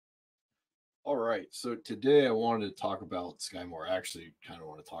All right. So today I wanted to talk about Skyy Moore. I actually kind of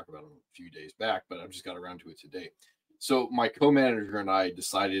want to talk about him a few days back, but I've just got around to it today. So my co-manager and I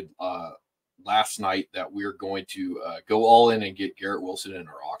decided last night that we're going to go all in and get Garrett Wilson in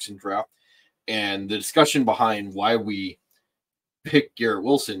our auction draft. And the discussion behind why we pick Garrett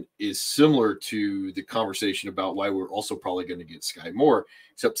Wilson is similar to the conversation about why we're also probably going to get Skyy Moore,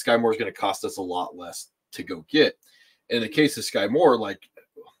 except Skyy Moore is going to cost us a lot less to go get. In the case of Skyy Moore, like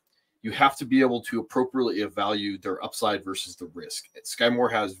you have to be able to appropriately evaluate their upside versus the risk. Skyy Moore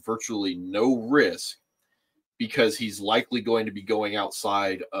has virtually no risk because he's likely going to be going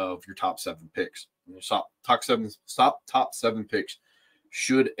outside of your top 7 picks. Your top seven picks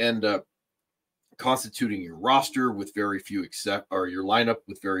should end up constituting your roster with very few your lineup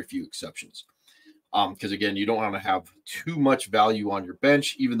with very few exceptions. Because again, you don't want to have too much value on your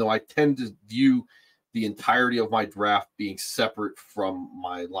bench, even though I tend to view the entirety of my draft being separate from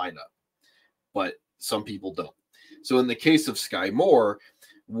my lineup, but some people don't. So in the case of Skyy Moore,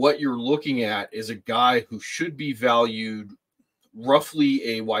 what you're looking at is a guy who should be valued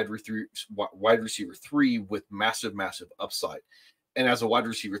roughly a wide receiver 3 with massive upside. And as a wide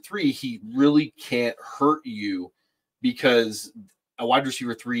receiver 3, he really can't hurt you because a wide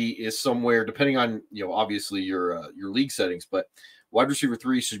receiver 3 is somewhere, depending on, obviously your league settings, but wide receiver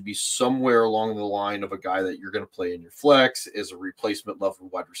 3 should be somewhere along the line of a guy that you're going to play in your flex as a replacement level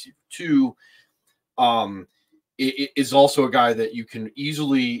wide receiver 2. It is also a guy that you can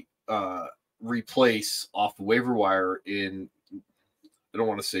easily replace off the waiver wire in, I don't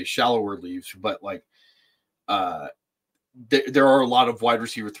want to say shallower leagues, but like there are a lot of wide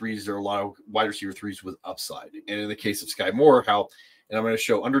receiver 3s. There are a lot of wide receiver 3s with upside. And in the case of Skyy Moore, and I'm going to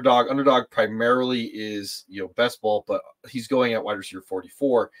show underdog. Underdog primarily is, best ball, but he's going at wide receiver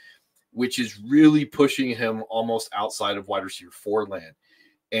 44, which is really pushing him almost outside of wide receiver 4 land.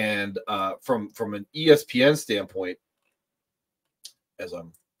 And from an ESPN standpoint, as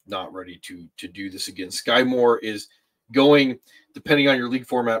I'm not ready to do this again, Skyy Moore is going, depending on your league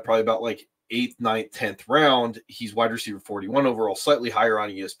format, probably about like 8th, 9th, 10th round. He's wide receiver 41 overall, slightly higher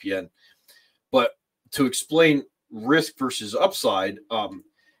on ESPN. But to explain risk versus upside,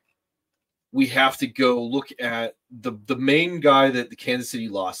 we have to go look at the main guy that the Kansas City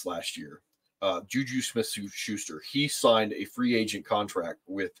lost last year, Juju Smith-Schuster. He signed a free agent contract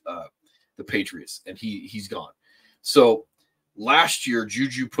with the Patriots, and he's gone. So last year,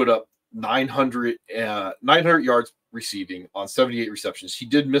 Juju put up 900 yards receiving on 78 receptions. He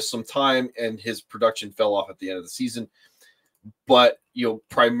did miss some time, and his production fell off at the end of the season. But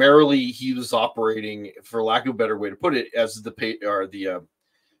primarily he was operating, for lack of a better way to put it, as the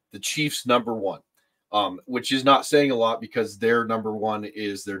Chiefs' number one, which is not saying a lot because their number one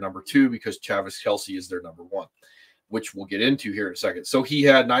is their number 2 because Travis Kelce is their number 1, which we'll get into here in a second. So he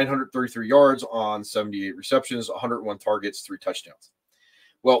had 933 yards on 78 receptions, 101 targets, 3 touchdowns.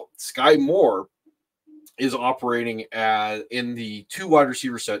 Well, Skyy Moore is operating in the 2 wide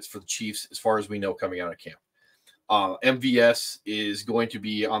receiver sets for the Chiefs, as far as we know, coming out of camp. MVS is going to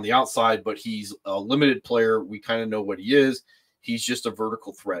be on the outside, but he's a limited player. We kind of know what he is. He's just a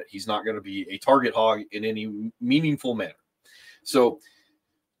vertical threat. He's not going to be a target hog in any meaningful manner. So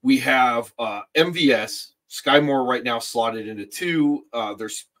we have MVS, Skyy Moore right now slotted into 2.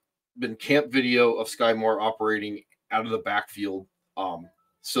 There's been camp video of Skyy Moore operating out of the backfield.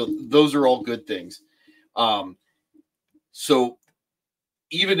 So those are all good things. So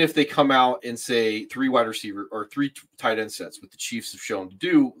even if they come out and say 3 wide receiver or 3 tight end sets, what the Chiefs have shown to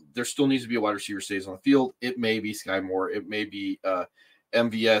do, there still needs to be a wide receiver stays on the field. It may be Skyy Moore. It may be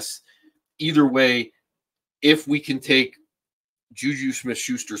MVS. Either way, if we can take Juju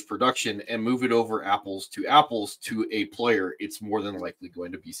Smith-Schuster's production and move it over apples to a player, it's more than likely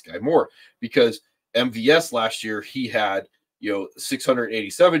going to be Skyy Moore, because MVS last year, he had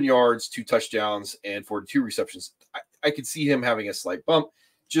 687 yards, 2 touchdowns, and 42 receptions. I could see him having a slight bump,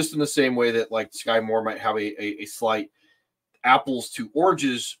 just in the same way that like Skyy Moore might have a slight apples to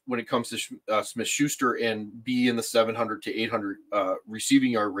oranges when it comes to Smith-Schuster and be in the 700 to 800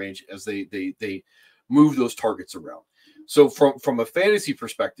 receiving yard range as they move those targets around. So from a fantasy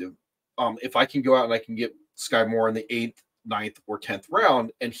perspective, if I can go out and I can get Skyy Moore in the 8th, 9th, or 10th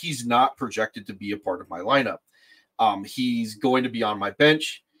round, and he's not projected to be a part of my lineup, he's going to be on my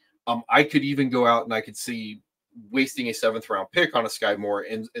bench. I could even go out and I could see wasting a 7th round pick on a Skyy Moore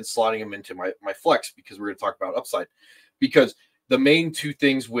and slotting him into my flex, because we're going to talk about upside. Because the main 2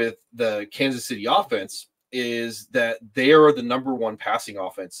 things with the Kansas City offense is that they are the number 1 passing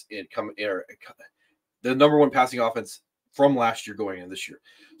offense the number 1 passing offense from last year going into this year.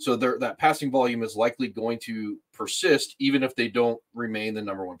 So that passing volume is likely going to persist, even if they don't remain the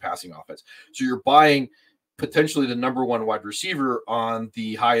number one passing offense. So you're buying potentially the number one wide receiver on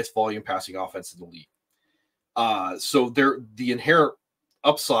the highest volume passing offense in the league. So the inherent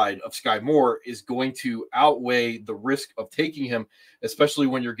upside of Skyy Moore is going to outweigh the risk of taking him, especially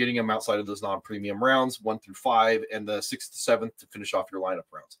when you're getting him outside of those non-premium rounds, 1 through 5, and the 6th to 7th to finish off your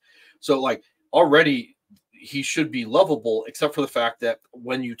lineup rounds. So like already he should be lovable, except for the fact that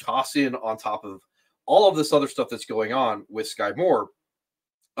when you toss in on top of all of this other stuff that's going on with Skyy Moore,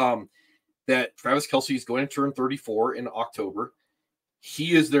 that Travis Kelce is going to turn 34 in October.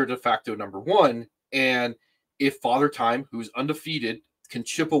 He is their de facto number one. And if Father Time, who's undefeated, can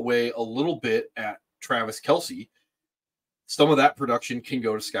chip away a little bit at Travis Kelce, some of that production can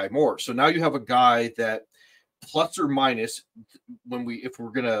go to Skyy Moore. So now you have a guy that plus or minus, if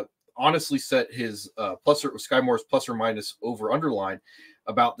we're going to honestly set his Skyy Moore's plus or minus over underline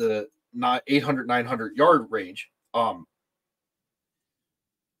about the 800, 900 yard range.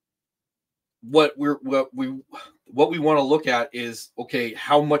 What we want to look at is, okay,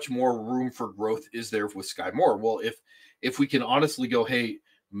 how much more room for growth is there with Skyy Moore? Well, if we can honestly go, hey,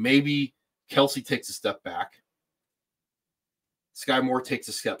 maybe Kelce takes a step back, Skyy Moore takes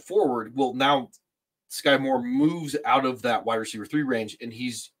a step forward. Well, now Skyy Moore moves out of that wide receiver 3 range, and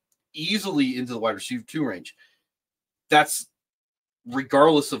he's easily into the wide receiver 2 range. That's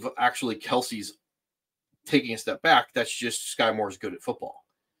regardless of actually Kelce's taking a step back. That's just Skyy Moore is good at football,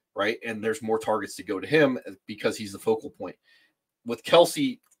 right? And there's more targets to go to him because he's the focal point. With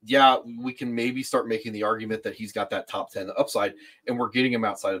Kelce, yeah, we can maybe start making the argument that he's got that top 10 upside, and we're getting him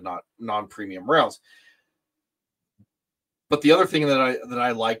outside of non-premium rounds. But the other thing that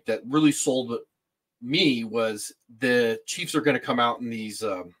I liked that really sold me was the Chiefs are going to come out in these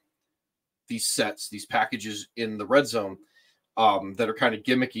sets, these packages in the red zone that are kind of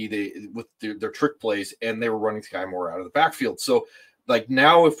gimmicky with their trick plays, and they were running Skyy Moore out of the backfield. So like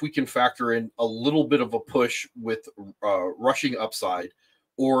now if we can factor in a little bit of a push with rushing upside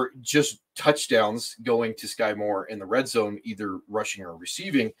or just touchdowns going to Skyy Moore in the red zone, either rushing or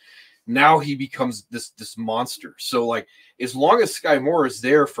receiving, now he becomes this monster. So like as long as Skyy Moore is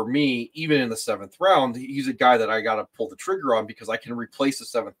there for me, even in the 7th round, he's a guy that I got to pull the trigger on because I can replace a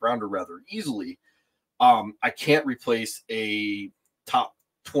 7th rounder rather easily. I can't replace a top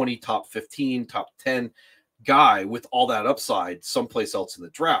 20, top 15, top 10 guy with all that upside someplace else in the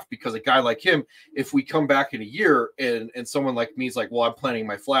draft, because a guy like him, if we come back in a year and someone like me is like, well, I'm planting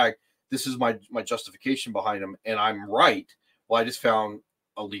my flag, this is my justification behind him, and I'm right. Well, I just found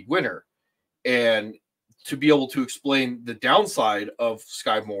a league winner. And to be able to explain the downside of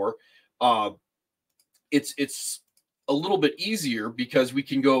Skyy Moore, it's a little bit easier because we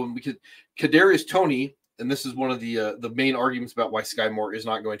can go and Kadarius Toney, and this is one of the main arguments about why Skyy Moore is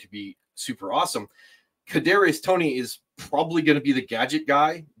not going to be super awesome. Kadarius Toney is probably going to be the gadget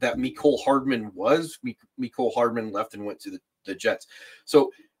guy that Mecole Hardman was. Mecole Hardman left and went to the Jets.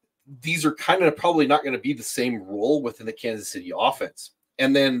 So these are kind of probably not going to be the same role within the Kansas City offense.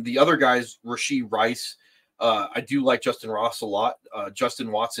 And then the other guys, Rashee Rice, I do like Justin Ross a lot,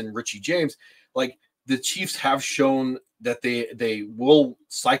 Justin Watson, Richie James. Like the Chiefs have shown that they will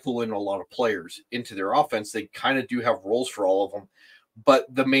cycle in a lot of players into their offense. They kind of do have roles for all of them.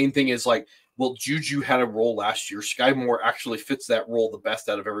 But the main thing is like, well, Juju had a role last year. Skyy Moore actually fits that role the best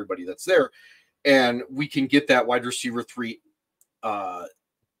out of everybody that's there. And we can get that wide receiver 3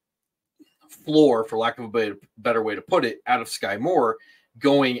 floor, for lack of a better way to put it, out of Skyy Moore,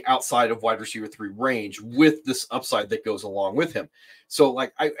 going outside of wide receiver 3 range with this upside that goes along with him. So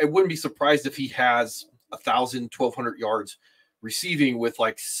like, I wouldn't be surprised if he has 1,000, 1,200 yards receiving with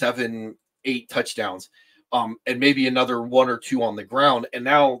like 7, 8 touchdowns, and maybe another 1 or 2 on the ground. And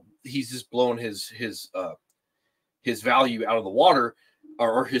now he's just blown his value out of the water,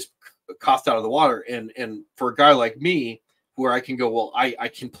 or his cost out of the water. And for a guy like me, where I can go, well, I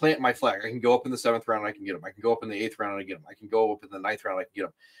can plant my flag. I can go up in the 7th round and I can get him. I can go up in the 8th round and I get him. I can go up in the 9th round and I can get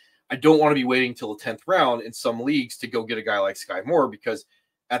him. I don't want to be waiting till the 10th round in some leagues to go get a guy like Skyy Moore, because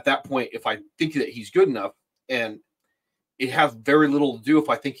at that point, if I think that he's good enough, and it has very little to do if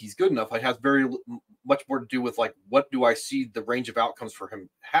I think he's good enough, it has very much more to do with like, what do I see the range of outcomes for him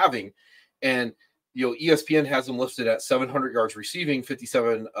having? And, you know, ESPN has him listed at 700 yards receiving,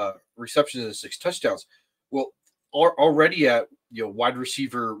 57 receptions and 6 touchdowns. Well, already at, you know, wide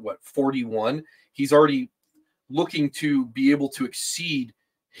receiver, 41, he's already looking to be able to exceed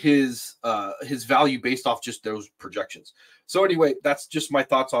his value based off just those projections. So anyway, that's just my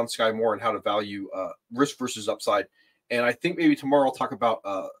thoughts on Skyy Moore and how to value risk versus upside. And I think maybe tomorrow I'll talk about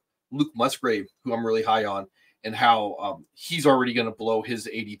Luke Musgrave, who I'm really high on, and how he's already going to blow his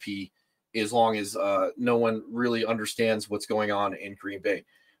ADP as long as no one really understands what's going on in Green Bay.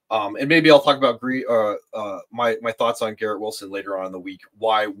 And maybe I'll talk about my thoughts on Garrett Wilson later on in the week,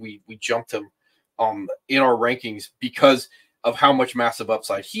 why we jumped him in our rankings because of how much massive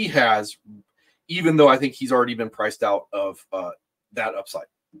upside he has, even though I think he's already been priced out of that upside.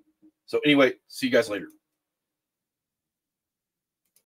 So anyway, see you guys later.